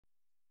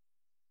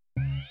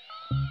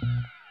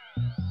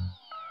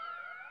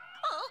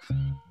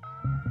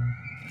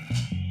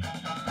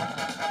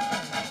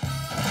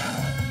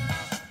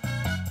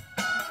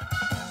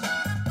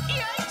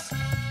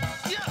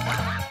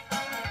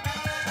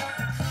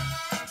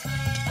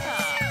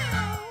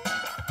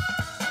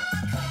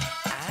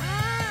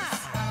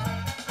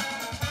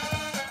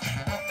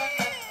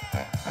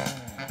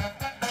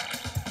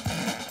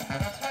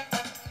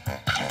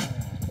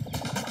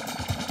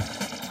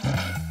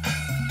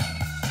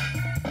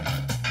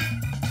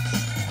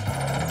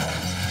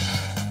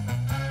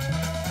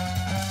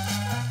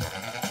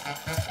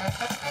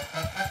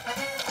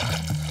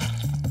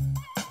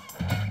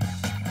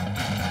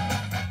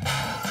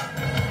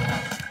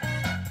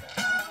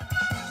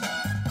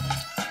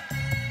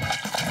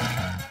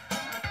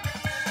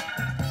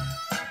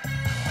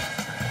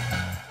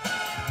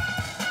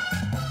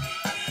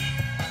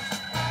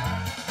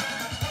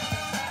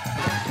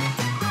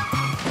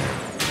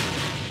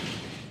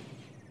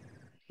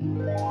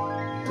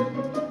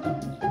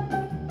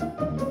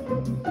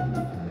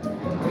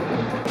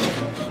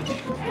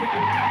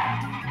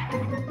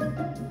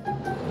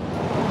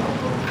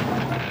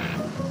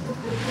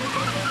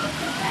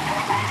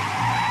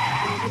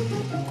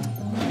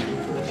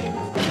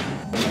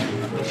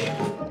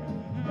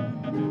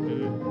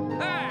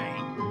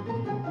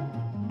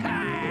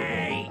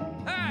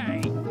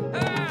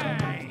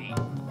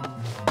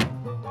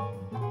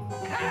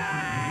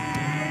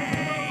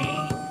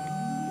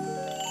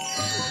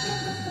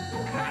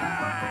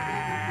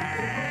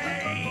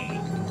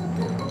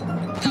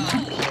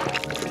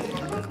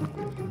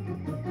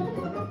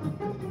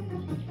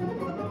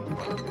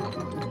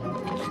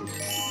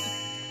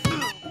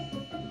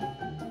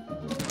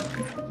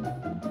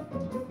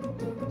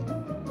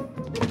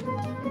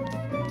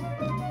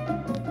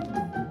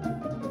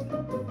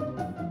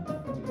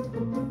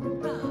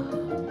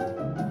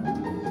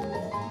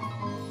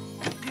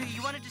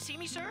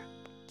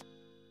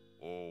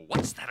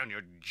What's that on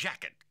your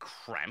jacket,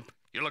 Cramp?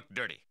 You look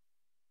dirty.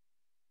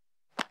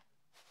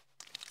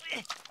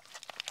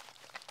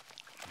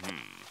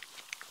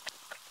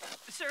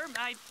 Sir,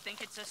 I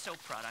think it's a soap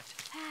product.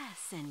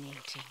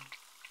 Fascinating.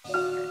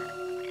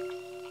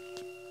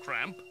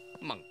 Cramp,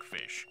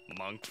 Monkfish.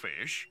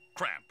 Monkfish,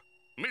 Cramp.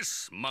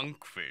 Miss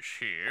Monkfish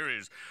here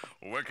is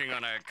working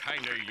on a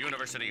kind of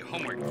university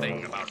homework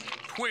thing about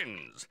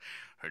twins.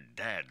 Her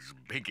dad's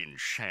big in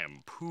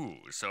shampoo,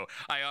 so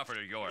I offered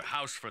her your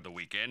house for the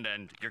weekend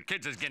and your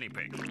kids as guinea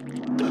pigs.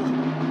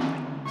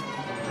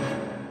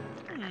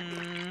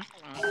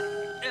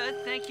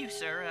 Thank you,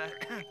 sir.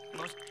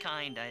 Most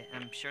kind.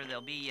 I'm sure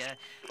they'll be,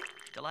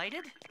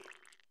 delighted.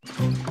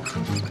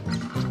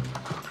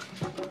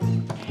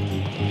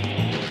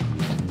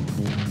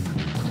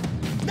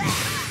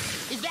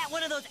 Is that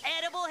one of those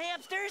edible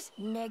hamsters?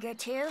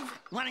 Negative.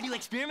 Want to do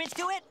experiments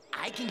to it?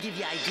 I can give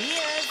you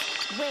ideas.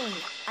 Wayne,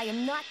 I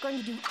am not going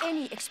to do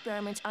any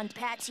experiments on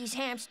Patsy's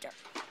hamster.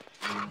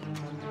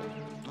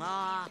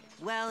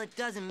 Well, it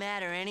doesn't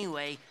matter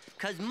anyway,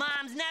 'cause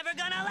Mom's never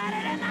gonna let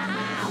it in the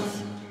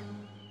house!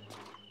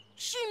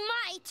 She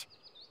might,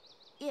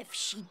 if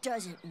she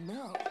doesn't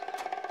know.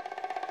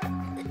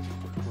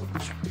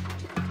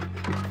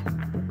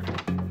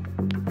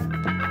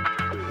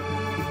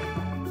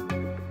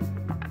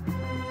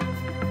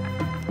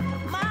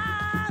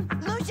 Mom!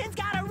 Lucien's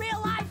got a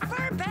real-life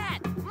fur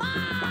pet!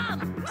 Mom!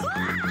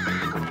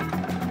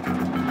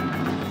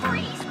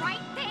 Freeze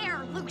right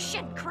there,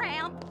 Lucien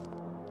Cramp.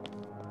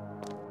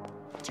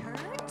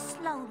 Turn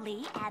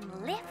slowly and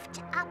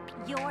lift up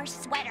your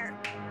sweater.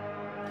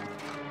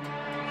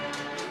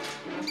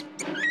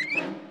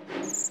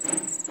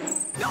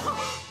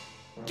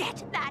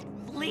 Get that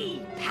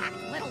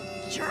flea-packed little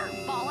germ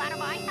ball out of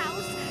my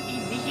house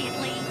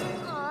immediately.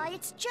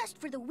 It's just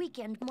for the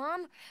weekend,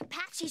 Mom.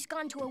 Patsy's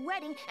gone to a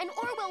wedding and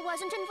Orwell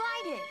wasn't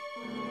invited.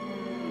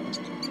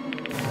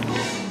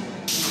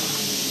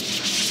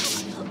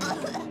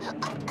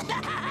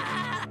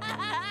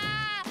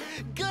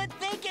 Good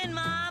thinking,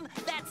 Mom.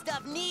 That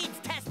stuff needs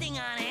testing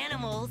on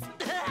animals.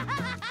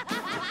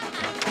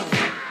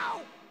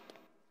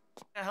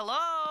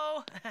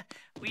 Hello?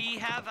 We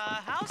have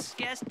a house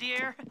guest,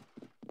 dear.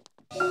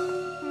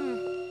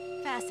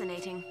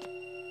 Fascinating.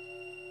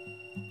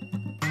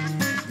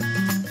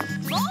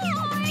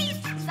 Boys!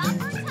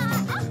 Supper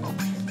time! Oh,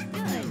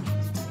 good.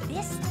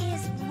 This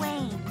is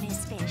Wayne,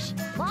 Miss Fish.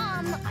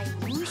 Mom, I'm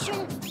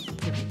Lucien.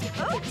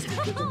 Oops!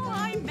 Oh,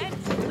 I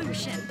meant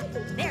Lucien.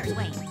 There's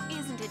Wayne.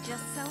 Isn't it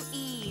just so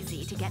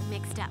easy to get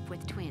mixed up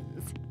with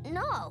twins?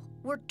 No,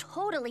 we're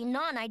totally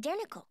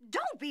non-identical.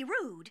 Don't be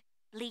rude.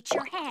 Bleach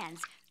your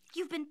hands.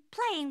 You've been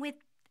playing with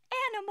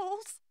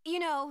animals. You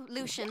know,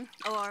 Lucien,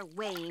 or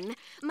Wayne,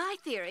 my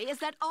theory is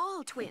that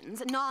all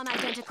twins,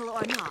 non-identical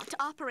or not,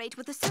 operate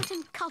with a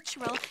certain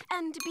cultural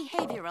and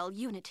behavioral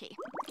unity.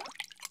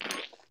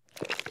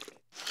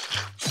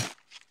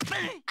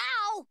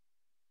 Ow!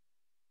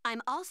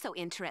 I'm also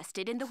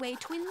interested in the way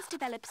twins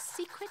develop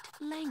secret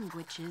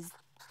languages.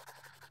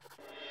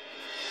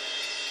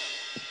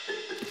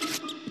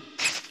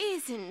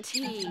 Isn't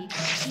he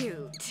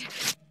cute?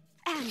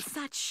 And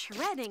such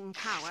shredding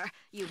power.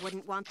 You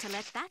wouldn't want to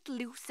let that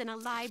loose in a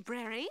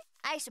library.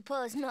 I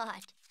suppose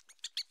not.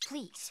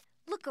 Please,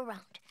 look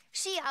around.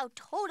 See how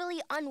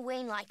totally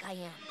unWayne-like I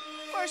am.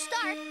 For a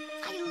start,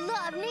 I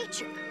love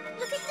nature.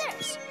 Look at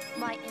this,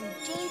 my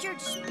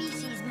endangered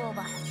species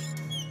mobile.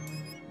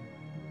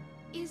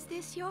 Is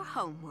this your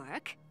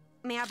homework?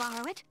 May I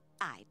borrow it?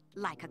 I'd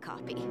like a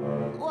copy.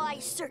 Why,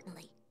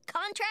 certainly.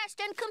 Contrast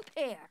and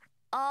compare.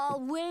 All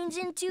Wayne's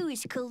into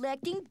is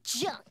collecting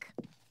junk.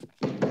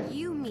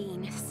 You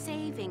mean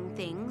saving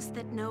things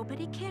that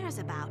nobody cares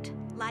about,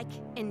 like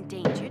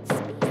endangered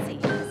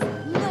species.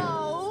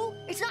 No,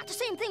 it's not the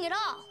same thing at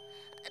all.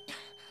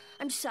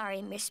 I'm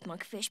sorry, Miss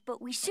Monkfish,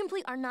 but we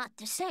simply are not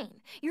the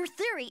same. Your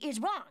theory is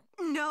wrong.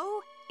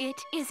 No,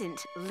 it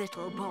isn't,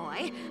 little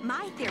boy.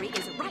 My theory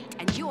is right,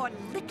 and you're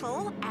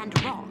little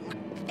and wrong.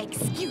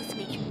 Excuse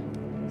me.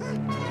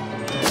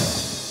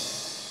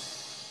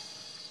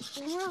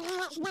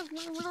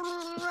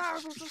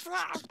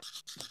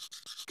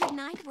 Good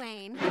night,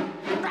 Wayne.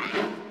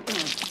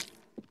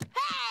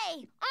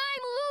 Hey,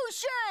 I'm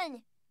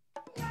Lucien!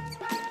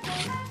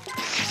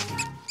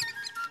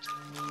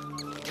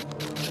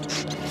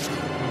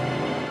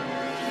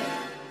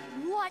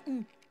 What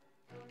in...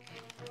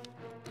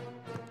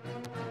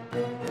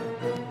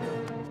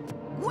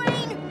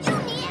 Wayne, you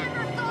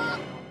Neanderthal!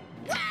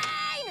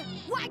 Wayne!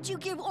 Why'd you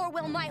give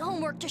Orwell my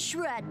homework to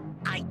shred?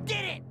 I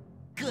did it!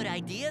 Good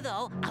idea,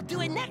 though. I'll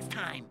do it next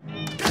time.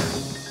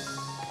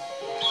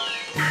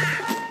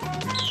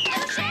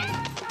 Lucien!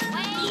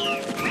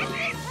 Wayne!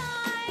 Breakfast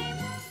time!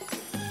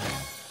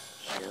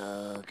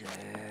 Sugar.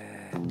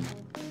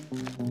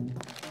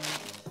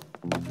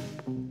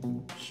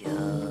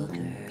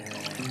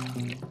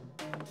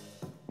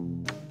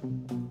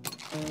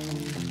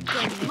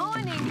 Good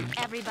morning,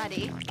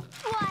 everybody.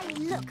 Why,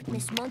 look,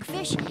 Miss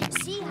Monkfish.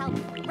 See how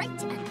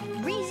bright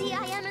and breezy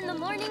I am in the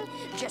morning?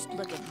 Just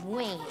look at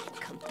Wayne and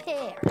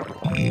compare.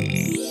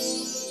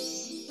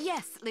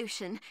 Yes,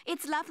 Lucien.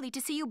 It's lovely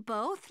to see you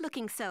both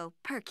looking so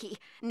perky.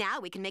 Now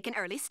we can make an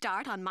early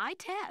start on my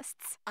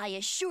tests. I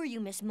assure you,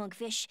 Miss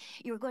Monkfish,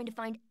 you're going to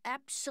find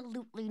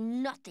absolutely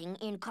nothing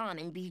in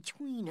common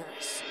between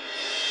us.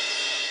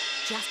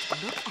 Just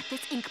look at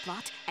this ink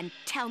blot and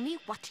tell me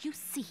what you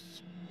see.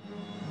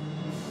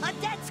 A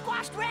dead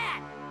squashed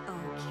rat!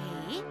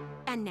 Okay.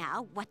 And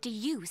now, what do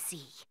you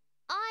see?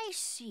 I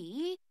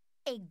see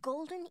a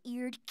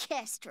golden-eared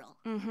kestrel.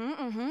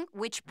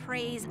 Which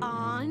preys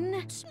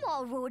on...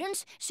 Small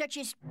rodents, such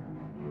as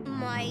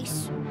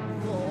mice,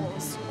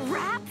 voles,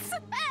 rats?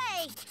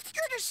 Hey!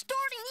 You're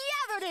distorting the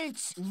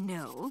evidence!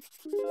 No.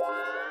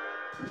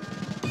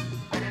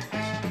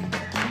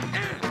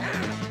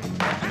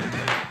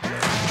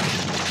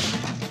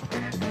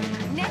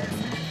 Next.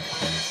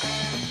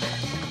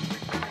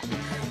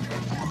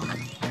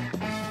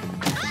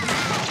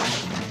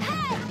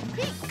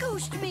 Hey! He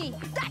goosed me!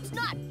 That's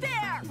not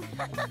fair!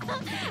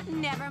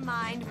 Never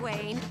mind,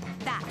 Wayne.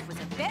 That was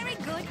a very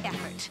good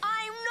effort.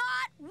 I'm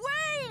not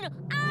Wayne!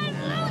 I'm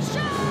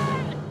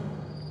Lucien!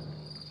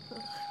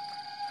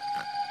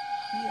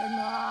 We're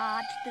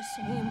not the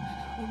same.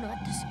 We're not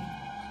the same.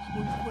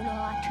 We're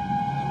not.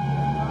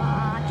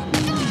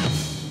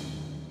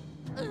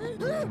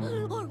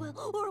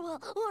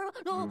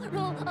 Orwell,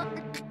 no.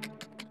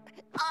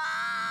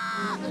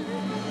 Ah!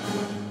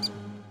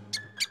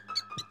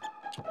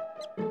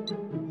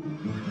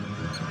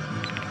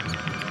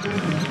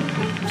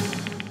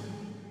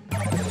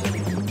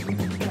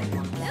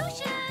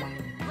 Lucien!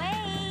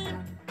 Wayne!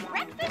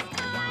 Breakfast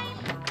time!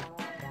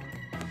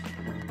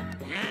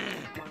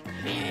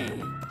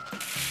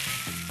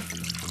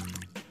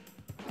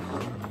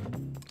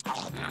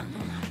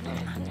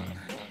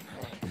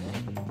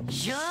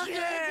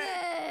 Sugar!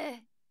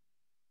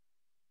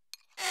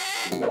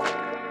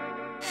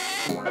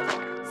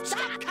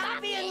 Stop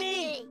copying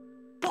me!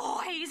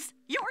 Boys,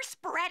 you're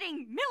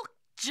spreading milk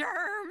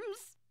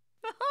germs.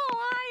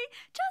 Oh, I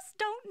just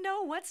don't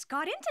know what's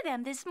got into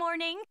them this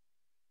morning.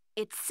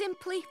 It's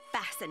simply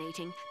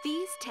fascinating.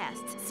 These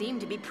tests seem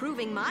to be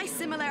proving my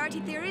similarity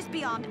theories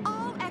beyond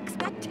all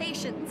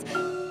expectations.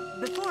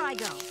 Before I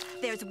go,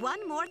 there's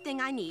one more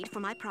thing I need for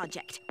my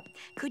project.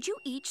 Could you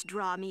each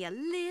draw me a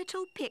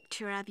little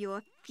picture of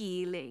your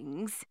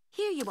feelings?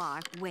 Here you are,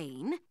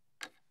 Wayne.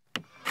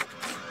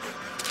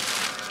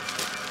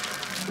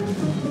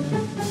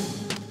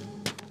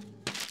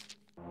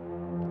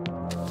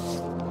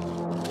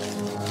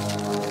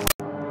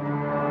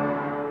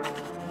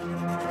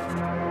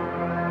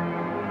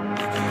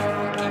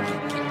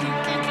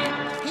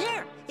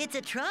 Here, it's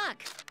a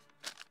truck.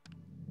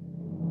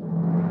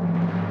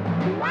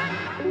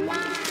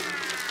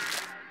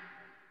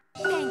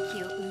 Thank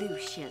you,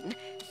 Lucien.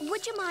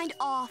 Would you mind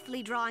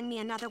awfully drawing me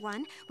another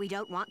one? We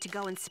don't want to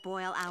go and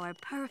spoil our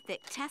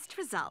perfect test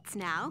results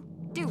now,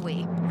 do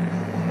we?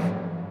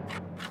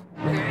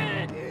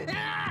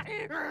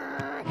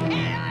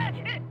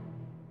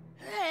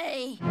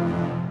 Hey!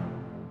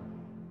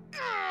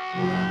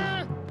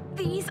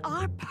 These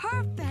are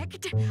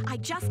perfect. I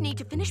just need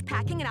to finish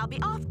packing and I'll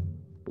be off.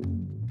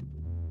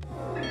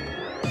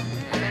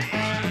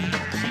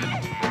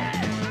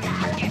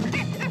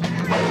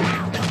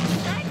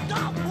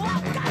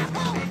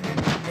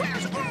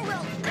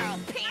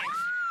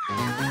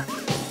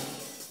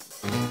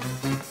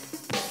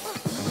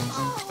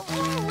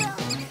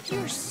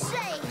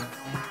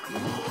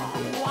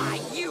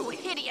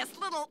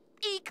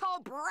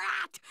 little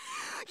brat!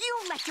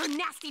 You let your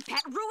nasty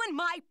pet ruin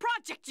my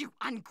project, you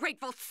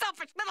ungrateful,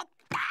 selfish little...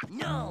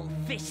 No,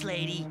 fish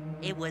lady.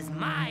 It was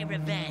my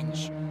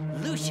revenge.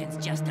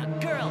 Lucien's just a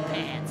girl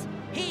pants.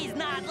 He's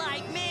not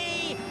like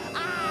me.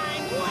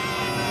 I'm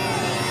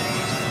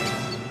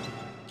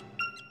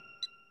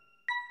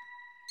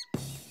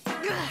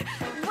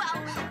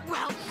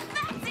Well,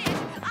 that's it!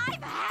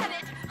 I've had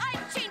it! I'm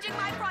changing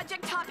my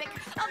project topic.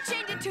 I'll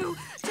change it to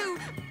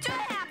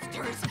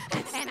hamsters.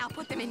 And I'll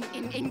put them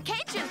in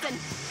cages,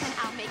 and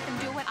I'll make them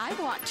do what I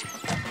want.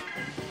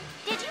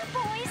 Did you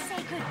boys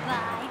say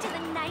goodbye to the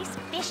nice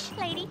fish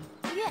lady?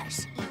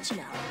 Yes, each in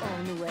our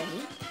own way.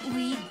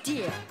 We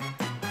did.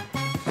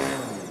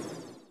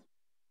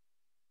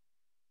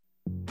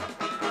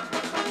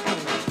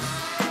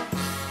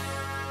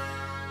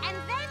 And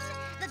then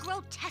the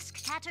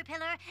grotesque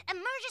caterpillar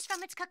emerges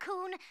from its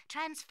cocoon,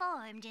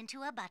 transformed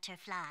into a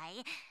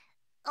butterfly.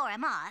 Or a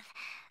moth.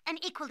 An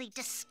equally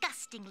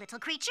disgusting little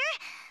creature,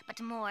 but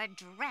more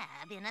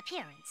drab in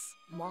appearance.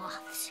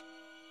 Moths.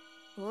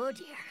 Oh,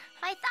 dear.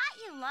 I thought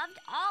you loved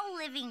all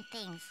living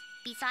things,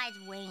 besides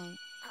Wayne.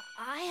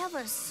 I have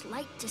a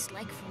slight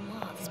dislike for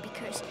moths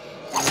because...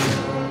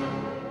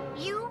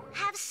 You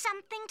have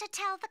something to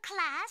tell the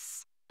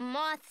class?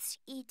 moths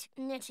eat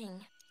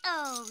knitting.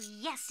 Oh,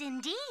 yes,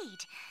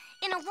 indeed.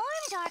 In a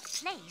warm, dark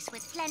place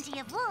with plenty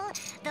of wool,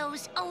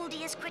 those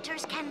odious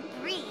critters can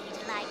breed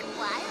like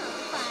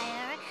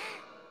wildfire.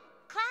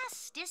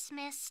 Class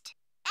dismissed.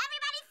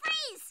 Everybody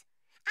freeze!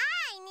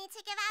 I need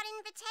to give out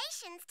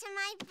invitations to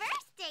my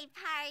birthday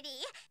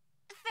party.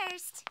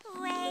 First,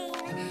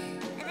 Wayne,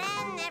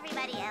 then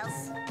everybody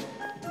else.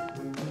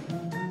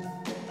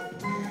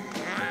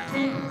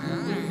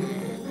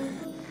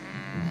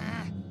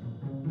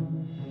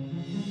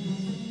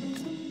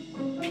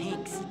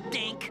 Pink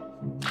stink.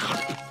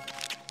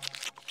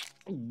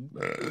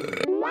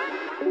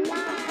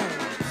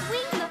 We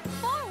look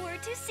forward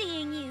to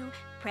seeing you.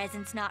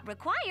 Presents not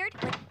required,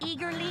 but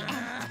eagerly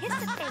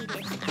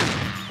anticipated.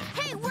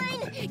 Hey,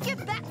 Wayne,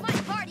 give back my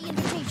party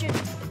invitation.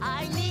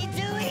 I need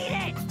to eat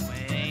it.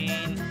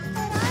 Wayne.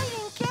 But I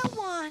didn't get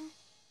one.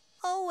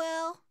 Oh,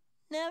 well,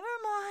 never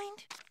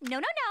mind.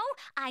 No.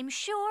 I'm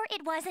sure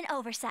it was an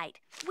oversight.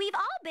 We've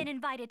all been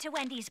invited to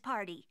Wendy's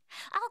party.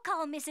 I'll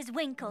call Mrs.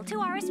 Winkle to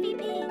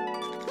RSVP.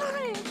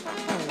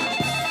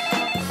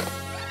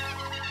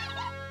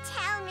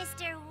 Tell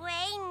Mr.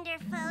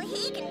 Wonderful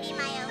he can be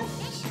my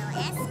official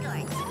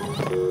escort.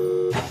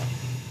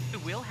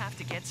 We'll have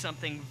to get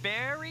something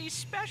very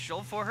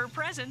special for her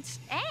presents.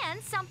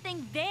 And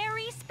something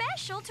very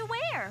special to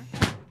wear.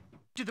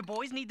 Do the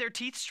boys need their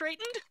teeth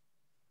straightened?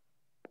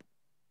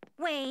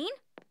 Wayne,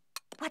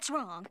 what's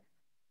wrong?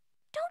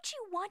 Don't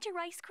you want your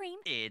ice cream?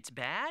 It's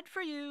bad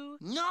for you.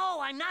 No,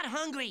 I'm not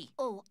hungry.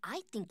 Oh,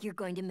 I think you're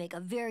going to make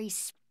a very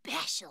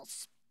special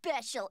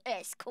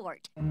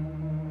escort.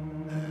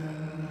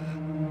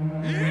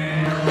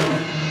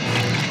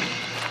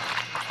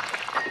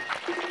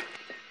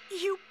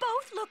 You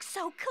both look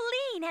so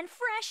clean and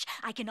fresh.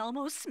 I can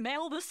almost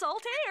smell the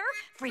salt air,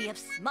 free of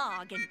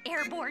smog and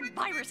airborne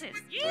viruses.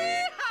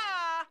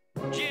 Yeehaw!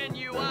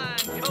 Genuine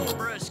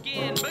cobra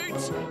skin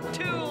boots,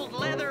 tooled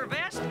leather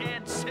vest,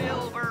 and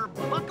silver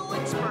buckle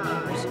and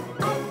spurs.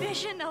 A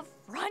vision of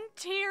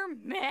frontier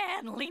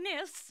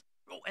manliness.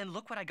 Oh, and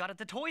look what I got at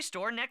the toy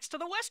store next to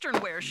the Western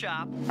wear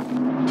shop.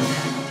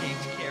 That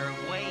takes care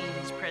of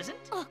Wayne's present.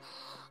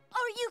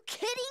 Are you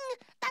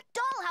kidding? That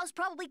dollhouse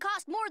probably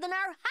cost more than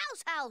our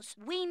house.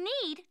 We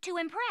need to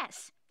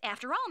impress.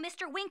 After all,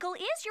 Mr. Winkle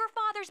is your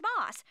father's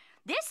boss.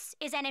 This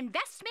is an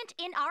investment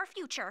in our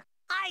future.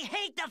 I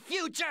hate the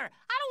future.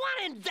 I don't want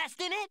to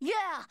invest in it.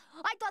 Yeah,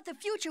 I thought the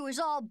future was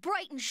all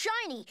bright and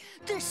shiny.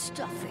 This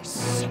stuff is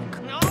sick.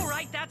 All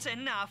right, that's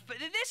enough.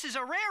 This is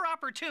a rare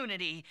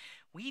opportunity.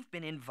 We've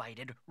been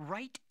invited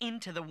right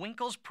into the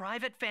Winkles'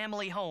 private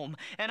family home,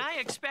 and I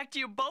expect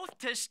you both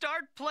to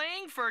start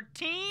playing for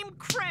Team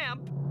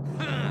Cramp.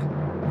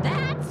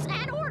 That's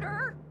an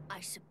order.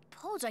 I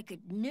suppose I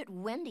could knit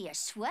Wendy a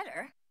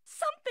sweater.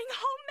 Something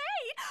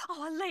homemade.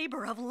 Oh, a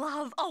labor of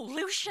love. Oh,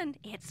 Lucien,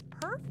 it's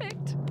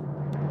perfect.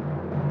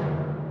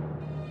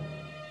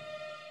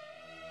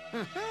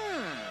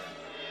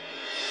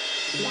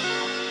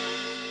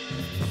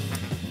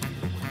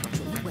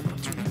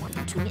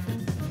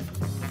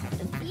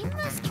 You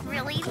must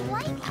really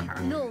like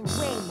her. No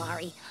way,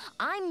 Mari.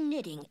 I'm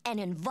knitting an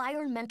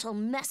environmental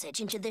message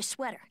into this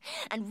sweater.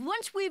 And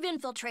once we've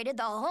infiltrated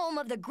the home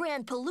of the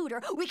grand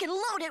polluter, we can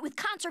load it with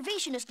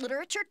conservationist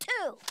literature,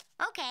 too.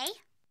 Okay,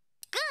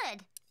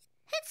 good.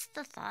 It's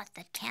the thought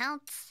that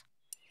counts.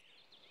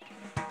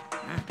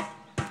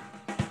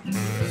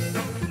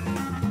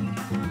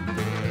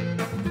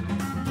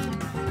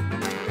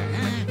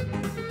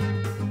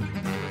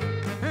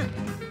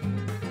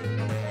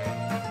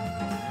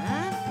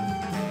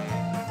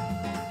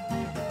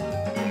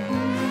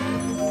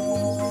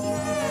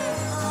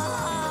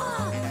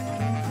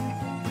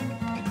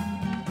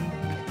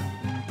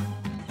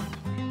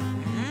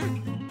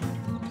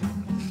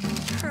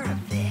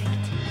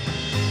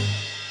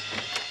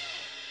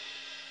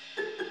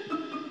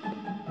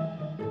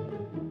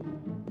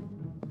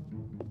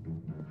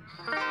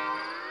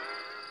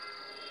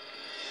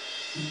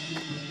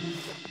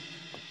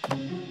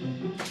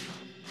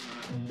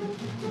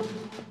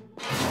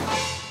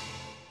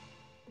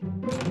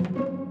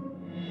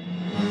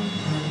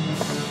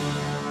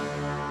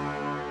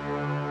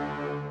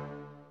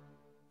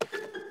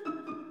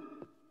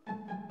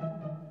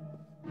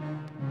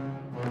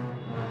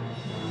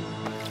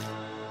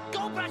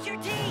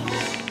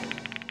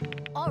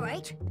 All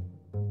right.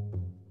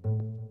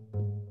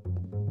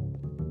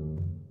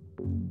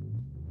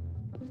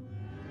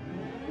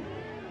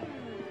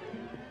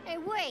 Hey,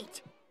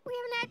 wait. We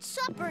haven't had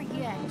supper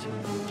yet.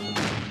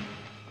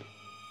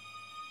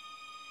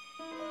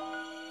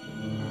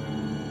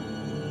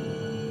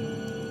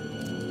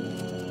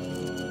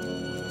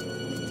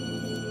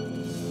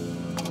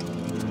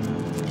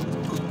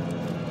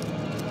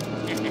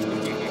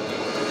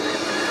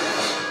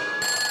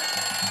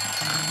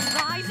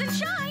 Rise and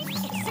shine.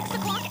 It's 6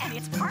 o'clock and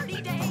it's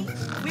party day.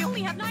 We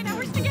only have 9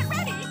 hours to get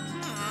ready.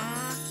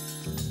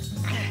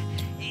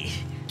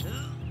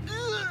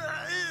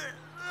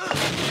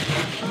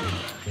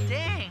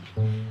 Dang,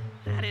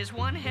 that is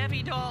one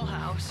heavy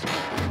dollhouse.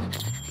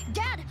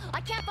 Dad,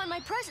 I can't find my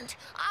present.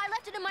 I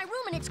left it in my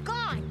room and it's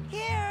gone.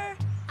 Here,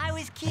 I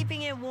was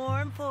keeping it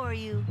warm for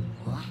you.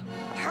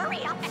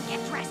 Hurry up and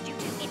get dressed, you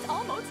two. It's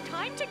almost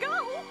time to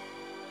go.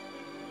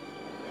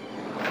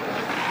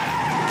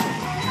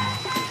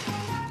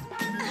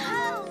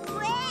 Oh,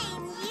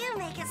 Wayne, you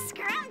make a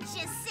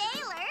scrumptious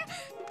sailor.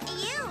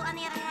 You, on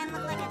the other hand,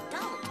 look like a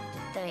dope.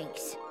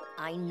 Thanks.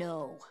 I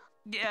know.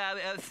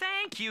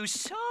 Thank you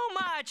so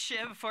much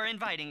for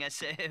inviting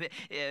us,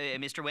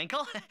 Mr.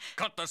 Winkle.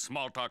 Cut the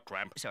small talk,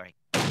 Cramp. Sorry.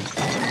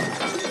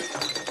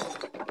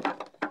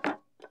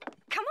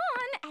 Come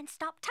on and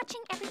stop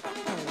touching everything.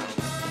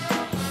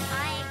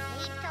 I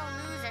hate to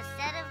lose a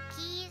set of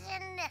keys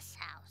in this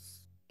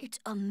house. It's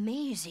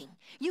amazing.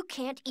 You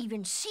can't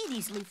even see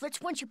these leaflets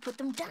once you put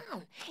them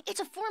down. It's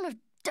a form of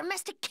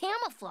domestic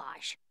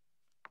camouflage.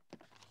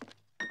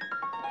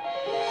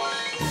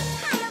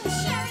 I'll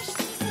cherish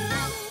these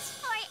moments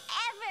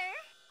forever.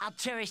 I'll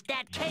cherish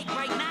that cake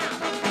right now.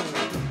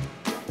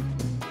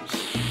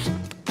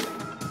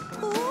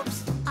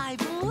 Oops,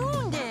 I've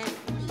ruined it.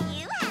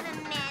 You have a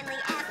manly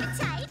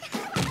appetite.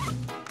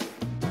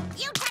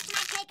 You touch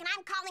my cake and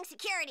I'm calling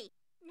security.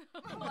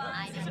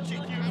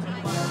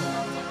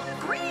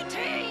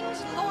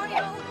 Greetings,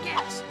 loyal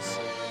guests.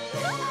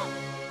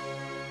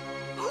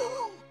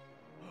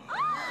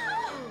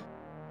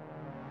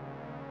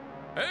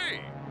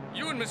 Hey,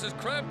 you and Mrs.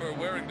 Cramp are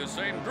wearing the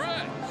same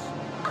dress.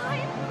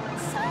 I'm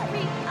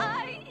sorry,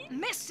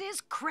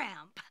 Mrs.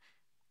 Cramp.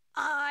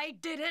 I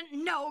didn't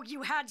know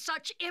you had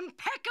such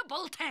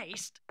impeccable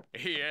taste.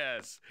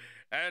 Yes,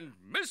 and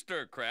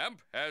Mr.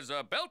 Cramp has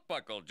a belt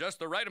buckle just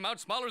the right amount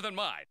smaller than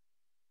mine.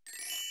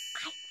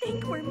 I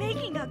think we're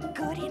making a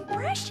good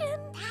impression.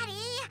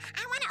 Daddy,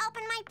 I want to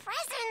open my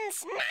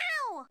presents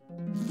now.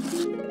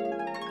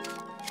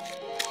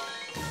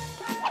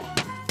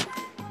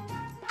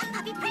 A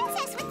puppy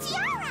princess with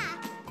tiara.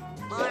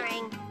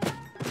 Boring.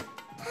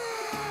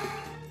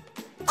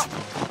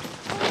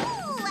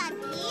 Ooh, a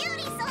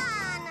beauty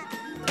salon.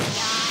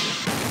 Yawn.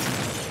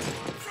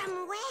 From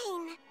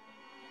Wayne.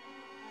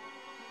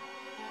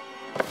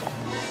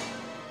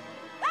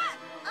 Ah!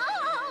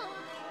 Oh!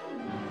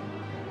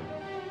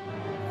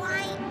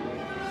 Why,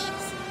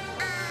 it's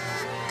a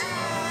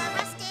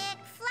rustic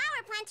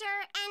flower planter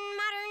and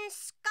modern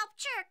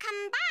sculpture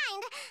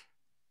combined.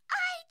 I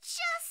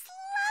just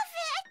love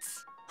it.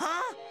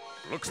 Huh?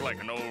 Looks like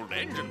an old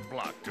engine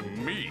block to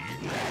me.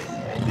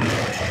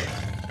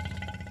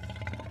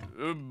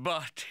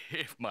 But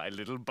if my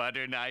little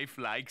butter knife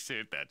likes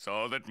it, that's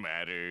all that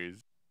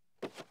matters.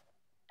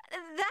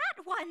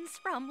 That one's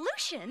from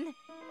Lucien.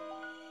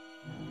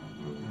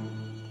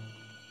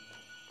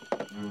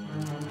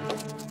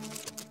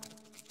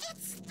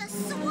 It's the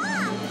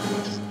swamp.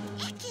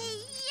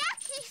 Icky,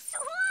 yucky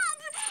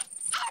swamp.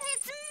 And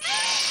it's me.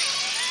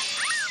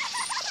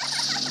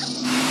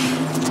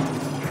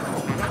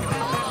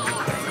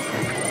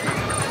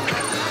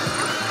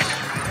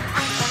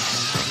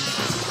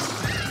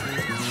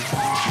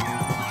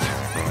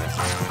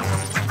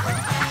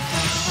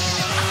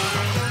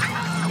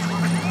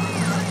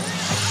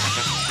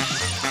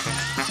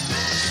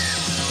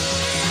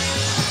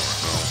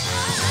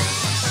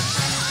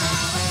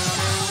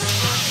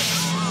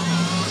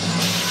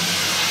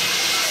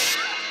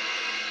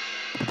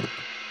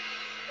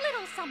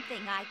 Little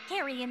something I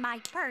carry in my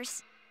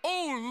purse.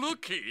 Oh,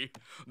 looky!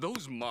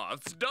 Those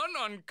moths done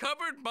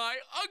uncovered my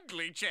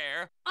ugly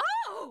chair.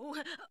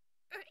 Oh!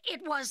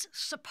 It was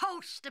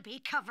supposed to be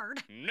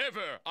covered.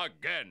 Never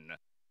again.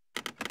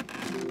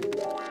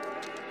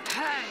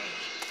 Hey!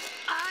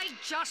 I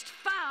just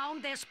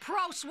found this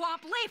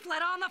pro-swamp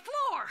leaflet on the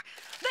floor.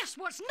 This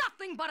was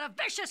nothing but a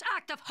vicious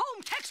act of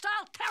home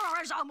textile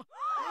terrorism.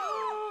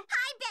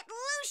 I bet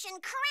Lucien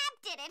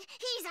Cramp did it.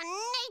 He's a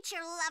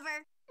nature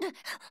lover.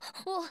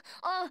 Well,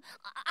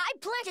 I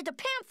planted the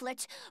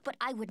pamphlets, but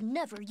I would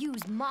never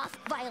use moth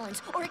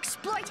violence or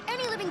exploit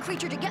any living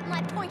creature to get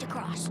my point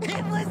across.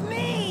 It was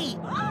me!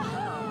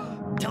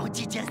 Don't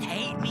you just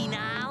hate me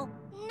now?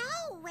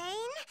 No,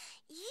 Wayne.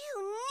 You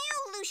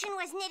knew Lucien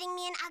was knitting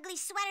me an ugly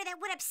sweater that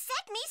would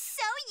upset me,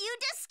 so you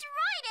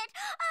destroyed it.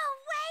 Oh,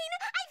 Wayne,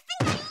 I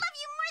think I love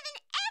you more than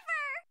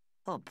ever.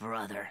 Oh,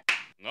 brother.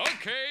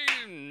 Okay,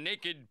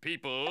 naked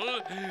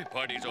people.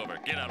 Party's over.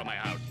 Get out of my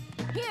house.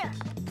 Here,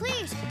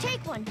 please,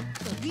 take one.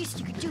 The least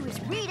you could do is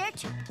read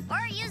it.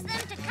 Or use them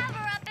to cover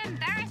up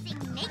embarrassment.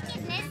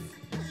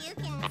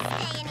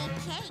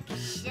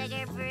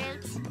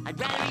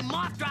 Rather be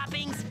moth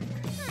dropping